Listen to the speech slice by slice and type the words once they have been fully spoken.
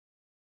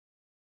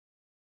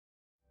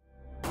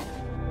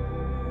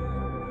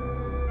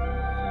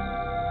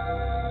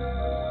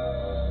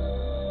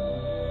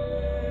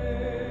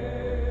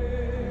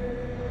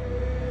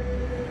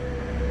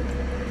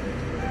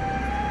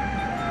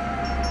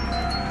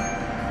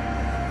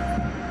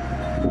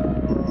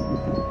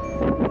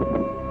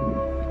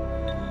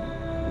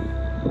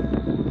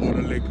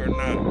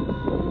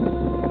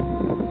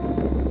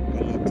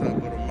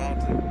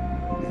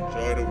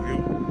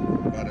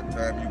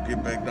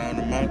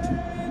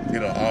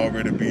it'll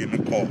already be in the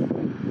car.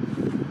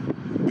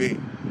 B.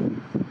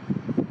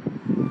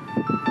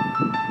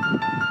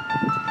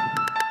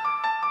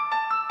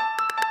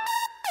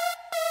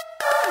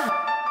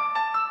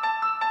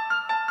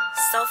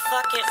 So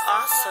fucking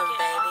awesome,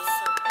 baby.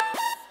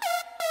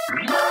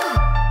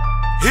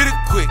 Hit it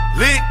quick,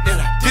 lick, then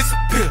I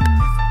disappear.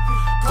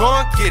 Go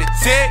and get it,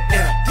 tag,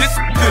 then I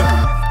disappear.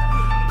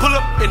 Pull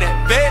up in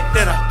that bed,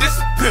 then I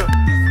disappear.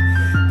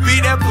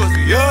 Beat that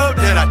pussy up,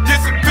 then I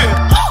disappear.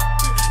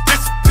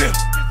 Disappear,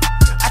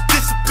 I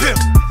disappear.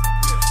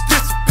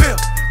 Disappear,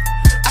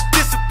 I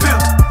disappear.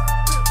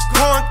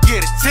 Go and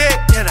get it, tag,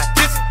 then I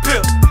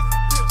disappear.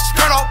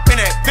 Skirt off in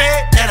that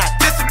bed, then I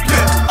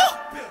disappear.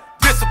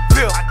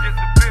 Disappear,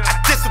 I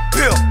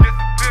disappear.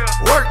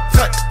 Work,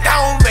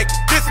 touchdown, make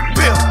it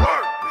disappear.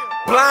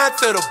 Blind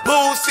to the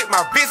bullshit,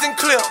 my vision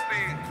clear.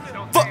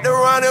 Fucked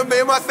around and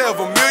made myself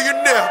a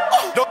millionaire.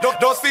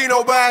 Don't see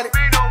nobody,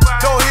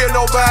 don't hear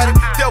nobody.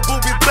 Tell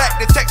Boobie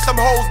Black to text some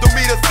hoes to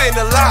meet us in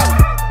the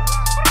lobby.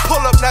 Pull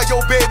up now,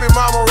 your baby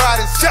mama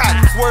riding shot.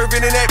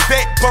 Swerving in that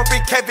back,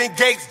 bumping Kevin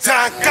Gates,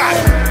 John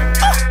Gotti.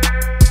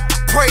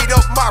 Prayed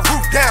up my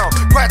roof down.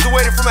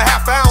 Graduated from a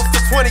half ounce to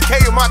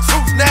 20K in my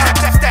truth now.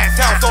 That stats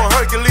house on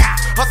Hercules.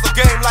 Hustle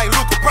game like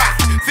Luca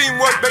Brasi.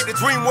 Teamwork make the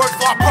dream work,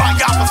 so I brought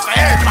y'all for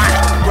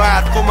everybody.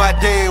 Ride for my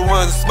day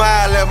one,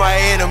 smile at my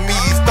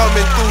enemies.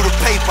 Thumbing through the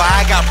paper,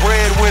 I got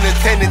breadwinner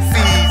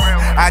tendencies.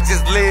 I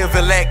just live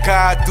and let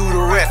God do the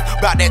rest.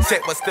 About that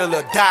check, but still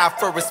a die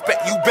for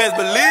respect. You best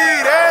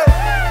believe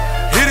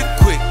that. Hit it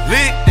quick,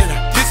 lick, then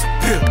I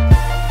disappear.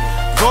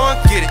 Go and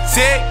get it,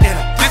 tag, then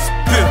I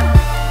disappear.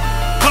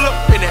 Pull up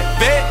in that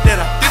bed, then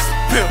I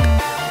disappear.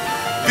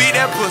 Beat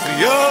that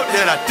pussy up,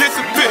 then I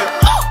disappear.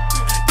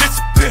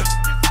 Disappear,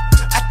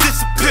 I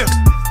disappear.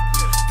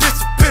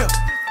 Disappear,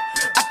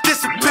 I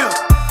disappear.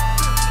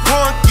 Go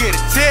and get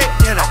it, tag,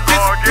 then I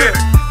disappear.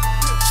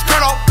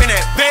 Skirt off in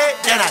that bed,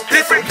 then I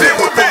disappear.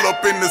 Pull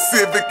up in the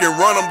Civic and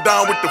run them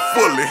down with the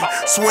fully.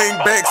 Swing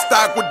back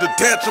stock with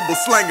detachable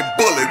slanging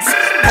bullets.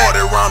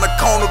 Party around the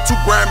corner, 2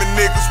 grimy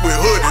niggas with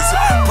hoodies.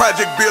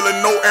 Project billing,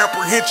 no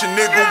apprehension,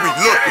 nigga, we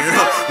looking.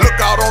 Look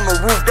out on the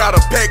roof, got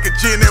a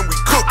package in and we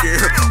cooking.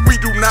 We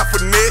do not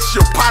finesse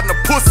your partner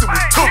pussy,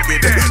 we took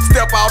it.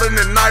 Step out in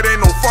the night,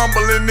 ain't no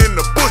fumbling in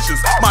the bushes.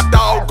 My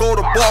dog go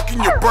to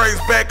barking, your brains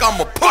back,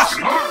 I'ma push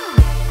it.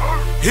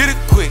 Hit it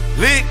quick,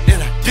 lick,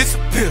 then I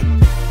disappear.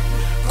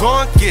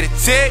 Go and get it,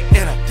 tag,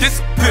 then I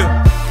disappear.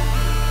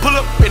 Pull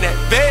up in that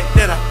bed,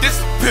 then I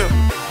disappear.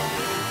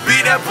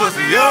 Beat that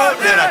pussy up,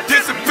 then I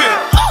disappear.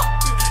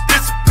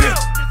 Disappear,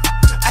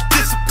 I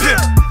disappear.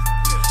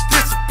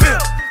 Disappear,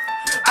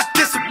 I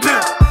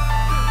disappear.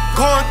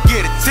 Go and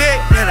get it,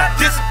 tag, then I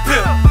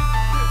disappear.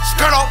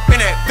 Skirt off in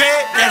that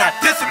bed, then I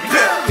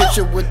disappear. Hit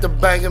you with the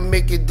bang and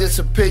make it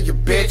disappear, you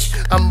bitch.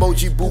 I'm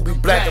OG Boobie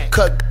Black, I'm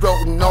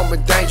cutthroat and armed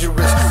and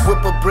dangerous. Whip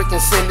a brick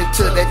and send it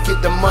to that,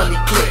 get the money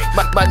click.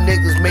 My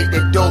niggas make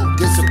that dope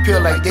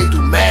disappear like they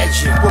do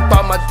magic. Whip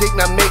out my dick,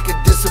 now make it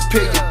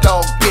disappear, you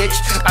dog bitch.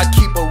 I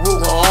keep a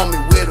Ruger on me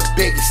with a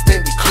big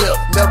extended clip.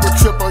 Never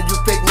trip on you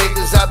fake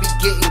niggas, I be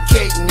getting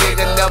cake,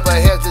 nigga. Never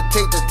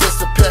hesitate to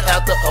disappear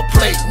after a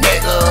plate,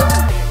 nigga.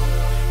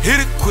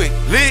 Hit it quick,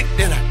 lick,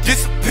 then I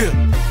disappear.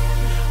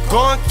 Go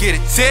and get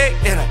it, tag,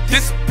 then I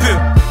disappear.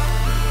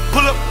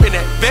 Pull up in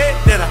that bed,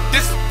 then I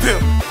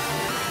disappear.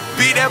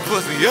 Beat that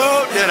pussy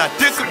up, then I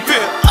disappear.